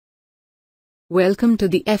Welcome to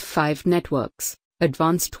the F5 Networks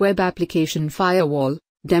Advanced Web Application Firewall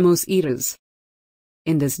demo series.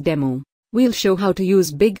 In this demo, we'll show how to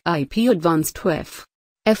use BIG-IP Advanced WAF,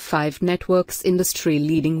 F5 Networks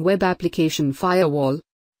industry-leading web application firewall,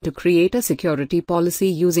 to create a security policy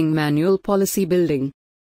using manual policy building.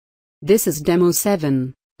 This is Demo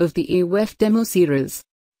 7 of the AWAF demo series,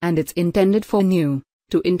 and it's intended for new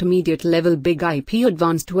to intermediate level BIG-IP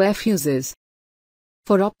Advanced WAF users.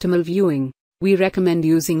 For optimal viewing, we recommend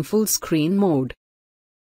using full screen mode.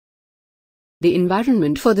 The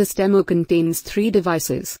environment for this demo contains 3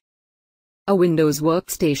 devices. A Windows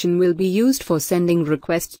workstation will be used for sending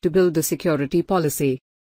requests to build the security policy.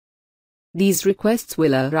 These requests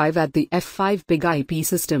will arrive at the F5 BIG-IP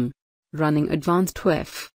system, running Advanced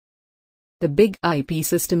WAF. The BIG-IP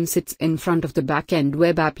system sits in front of the back-end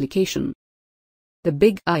web application. The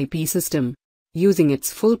BIG-IP system, using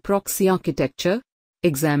its full proxy architecture,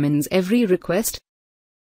 examines every request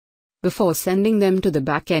before sending them to the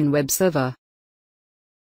back-end web server.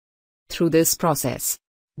 Through this process,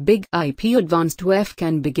 BIG-IP Advanced WAF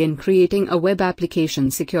can begin creating a web application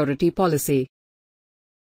security policy.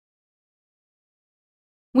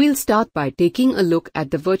 We'll start by taking a look at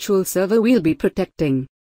the virtual server we'll be protecting.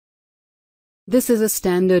 This is a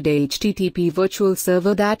standard HTTP virtual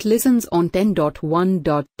server that listens on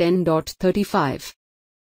 10.1.10.35.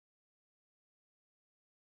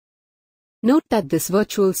 Note that this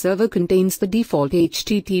virtual server contains the default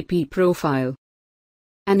HTTP profile.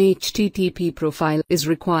 An HTTP profile is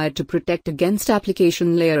required to protect against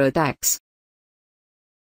application layer attacks.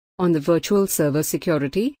 On the virtual server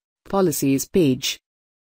security policies page,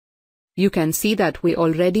 you can see that we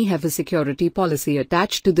already have a security policy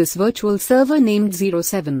attached to this virtual server named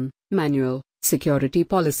 07 Manual Security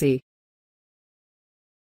Policy.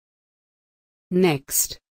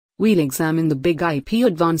 Next, we'll examine the BIG-IP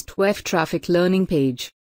Advanced WAF traffic learning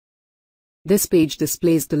page. This page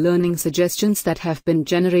displays the learning suggestions that have been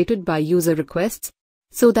generated by user requests,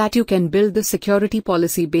 so that you can build the security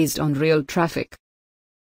policy based on real traffic.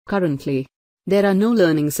 Currently, there are no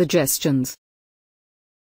learning suggestions.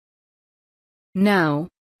 Now,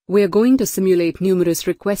 we're going to simulate numerous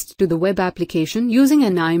requests to the web application using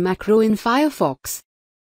an AI macro in Firefox.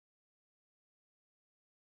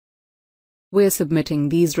 We're submitting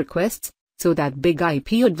these requests so that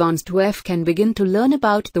BIG-IP Advanced WAF can begin to learn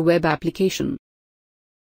about the web application.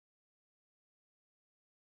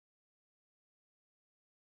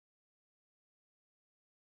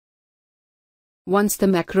 Once the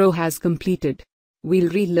macro has completed, we'll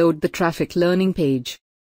reload the traffic learning page.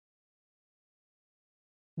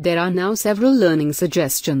 There are now several learning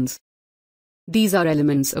suggestions. These are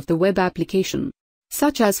elements of the web application,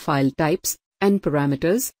 such as file types and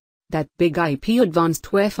parameters, that BIG-IP Advanced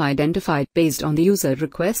WAF identified based on the user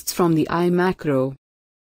requests from the AI macro.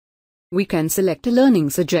 We can select a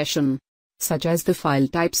learning suggestion, such as the file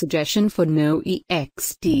type suggestion for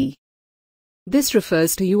no-ext. This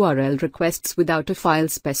refers to URL requests without a file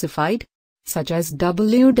specified, such as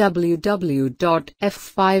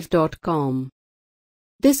www.f5.com.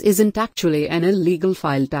 This isn't actually an illegal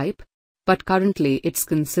file type, but currently it's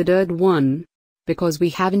considered one, because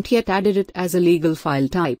we haven't yet added it as a legal file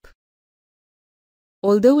type.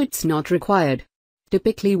 Although it's not required,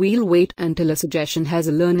 typically we'll wait until a suggestion has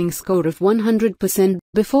a learning score of 100%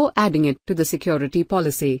 before adding it to the security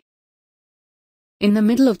policy. In the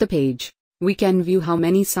middle of the page, we can view how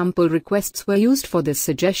many sample requests were used for this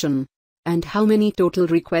suggestion, and how many total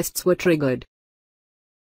requests were triggered.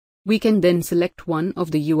 We can then select one of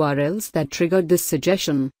the URLs that triggered this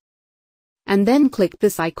suggestion, and then click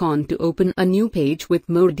this icon to open a new page with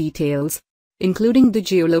more details, including the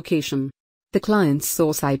geolocation, the client's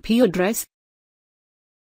source IP address,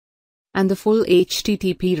 and the full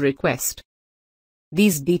HTTP request.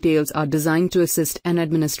 These details are designed to assist an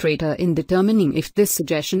administrator in determining if this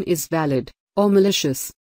suggestion is valid or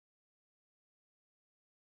malicious.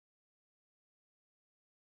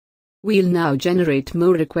 We'll now generate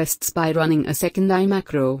more requests by running a second AI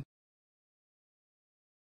macro.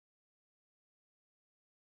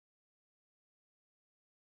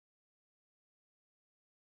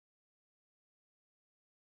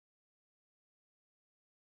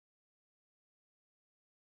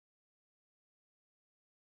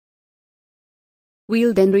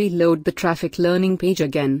 We'll then reload the traffic learning page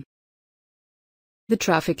again. The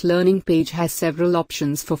traffic learning page has several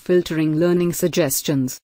options for filtering learning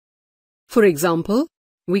suggestions. For example,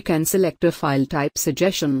 we can select a file type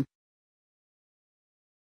suggestion,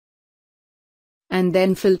 and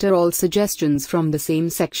then filter all suggestions from the same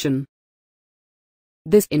section.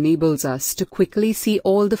 This enables us to quickly see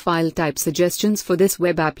all the file type suggestions for this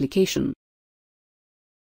web application.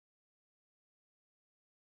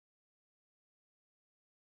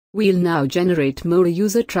 We'll now generate more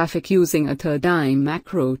user traffic using a third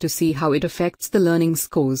macro to see how it affects the learning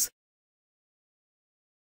scores.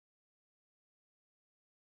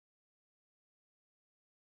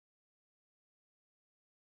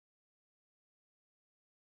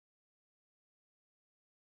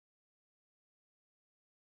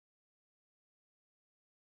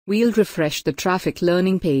 We'll refresh the traffic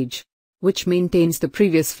learning page, which maintains the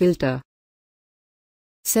previous filter.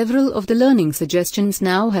 Several of the learning suggestions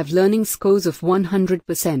now have learning scores of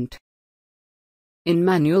 100%. In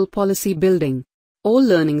manual policy building, all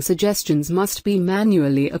learning suggestions must be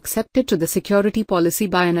manually accepted to the security policy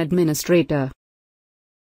by an administrator.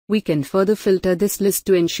 We can further filter this list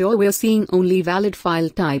to ensure we're seeing only valid file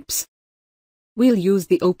types. We'll use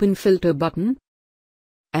the Open Filter button,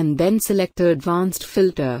 and then select the Advanced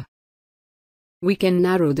Filter. We can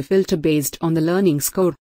narrow the filter based on the learning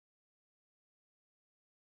score.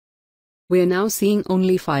 We're now seeing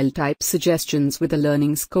only file type suggestions with a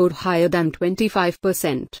learning score higher than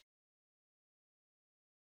 25%.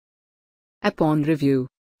 Upon review,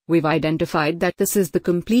 we've identified that this is the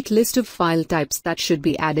complete list of file types that should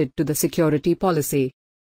be added to the security policy.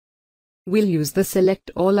 We'll use the Select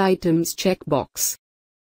All Items checkbox.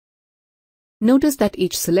 Notice that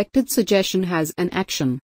each selected suggestion has an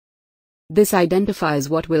action. This identifies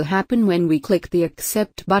what will happen when we click the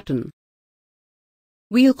Accept button.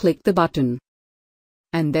 We'll click the button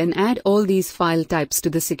and then add all these file types to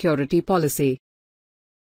the security policy.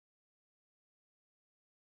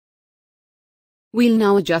 We'll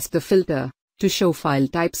now adjust the filter to show file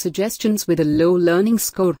type suggestions with a low learning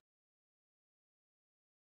score.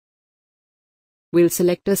 We'll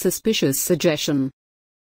select a suspicious suggestion.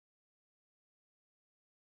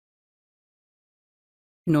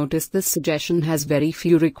 Notice this suggestion has very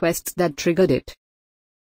few requests that triggered it.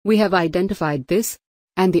 We have identified this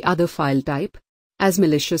and the other file type as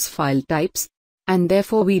malicious file types, and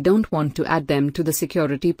therefore we don't want to add them to the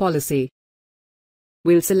security policy.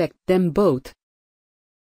 We'll select them both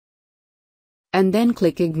and then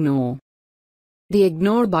click Ignore. The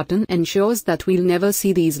Ignore button ensures that we'll never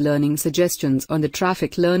see these learning suggestions on the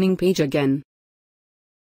traffic learning page again.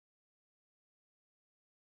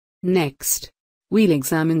 Next, we'll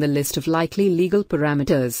examine the list of likely legal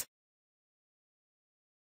parameters.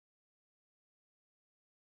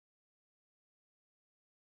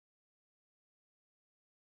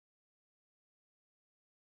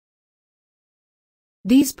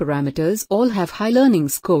 These parameters all have high learning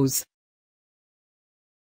scores.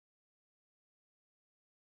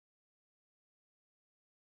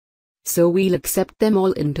 So we'll accept them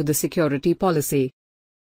all into the security policy.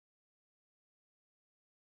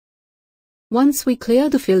 Once we clear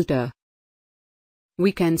the filter,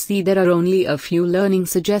 we can see there are only a few learning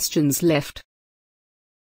suggestions left.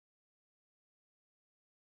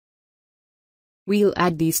 We'll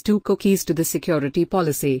add these two cookies to the security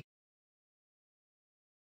policy.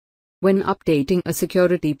 When updating a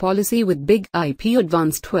security policy with BIG-IP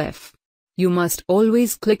Advanced WAF, you must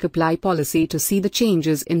always click Apply Policy to see the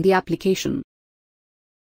changes in the application.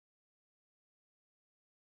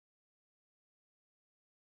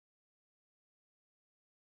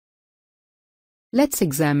 Let's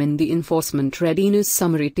examine the Enforcement Readiness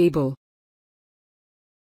Summary table.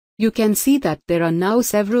 You can see that there are now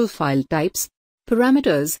several file types,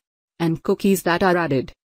 parameters, and cookies that are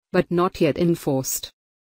added, but not yet enforced.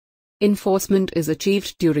 Enforcement is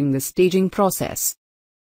achieved during the staging process.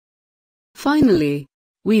 Finally,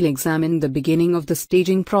 we'll examine the beginning of the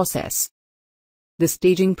staging process. The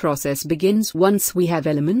staging process begins once we have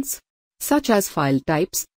elements, such as file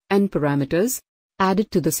types and parameters, added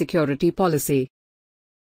to the security policy.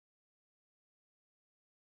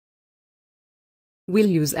 We'll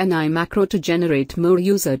use an macro to generate more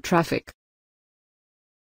user traffic.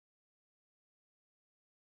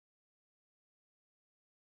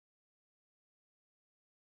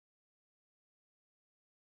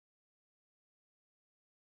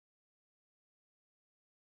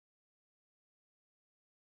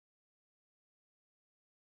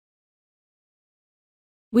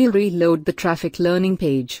 We'll reload the traffic learning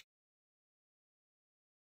page.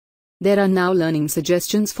 There are now learning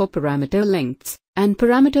suggestions for parameter lengths and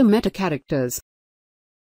parameter meta-characters.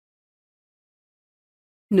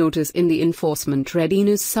 Notice in the Enforcement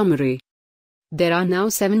Readiness Summary, there are now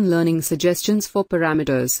 7 learning suggestions for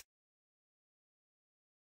parameters.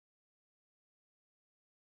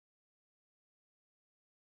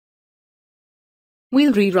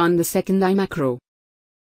 We'll rerun the second macro.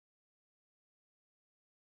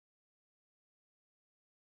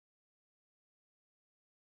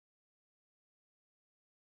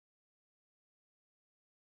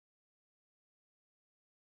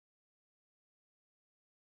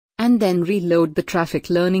 and then reload the traffic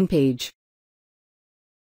learning page.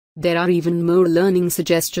 There are even more learning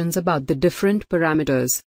suggestions about the different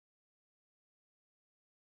parameters.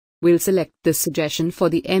 We'll select this suggestion for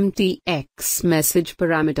the MTX message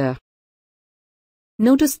parameter.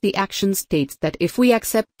 Notice the action states that if we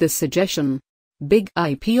accept this suggestion,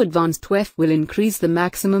 BIG-IP Advanced WAF will increase the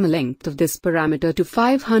maximum length of this parameter to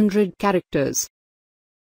 500 characters.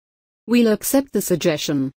 We'll accept the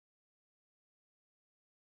suggestion.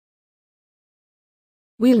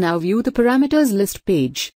 We'll now view the parameters list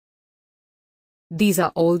page. These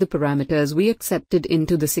are all the parameters we accepted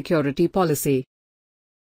into the security policy.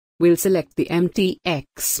 We'll select the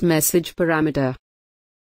MTX message parameter.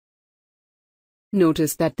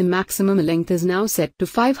 Notice that the maximum length is now set to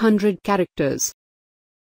 500 characters.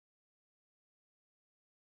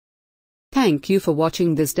 Thank you for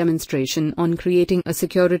watching this demonstration on creating a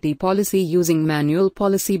security policy using manual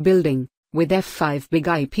policy building with F5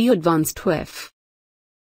 BIG-IP Advanced WAF.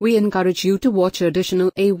 We encourage you to watch additional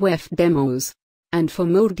AWAF demos. And for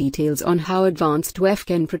more details on how Advanced WAF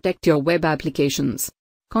can protect your web applications,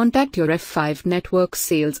 contact your F5 Network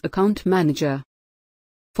Sales Account Manager.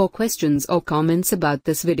 For questions or comments about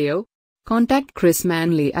this video, contact Chris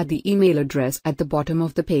Manley at the email address at the bottom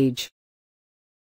of the page.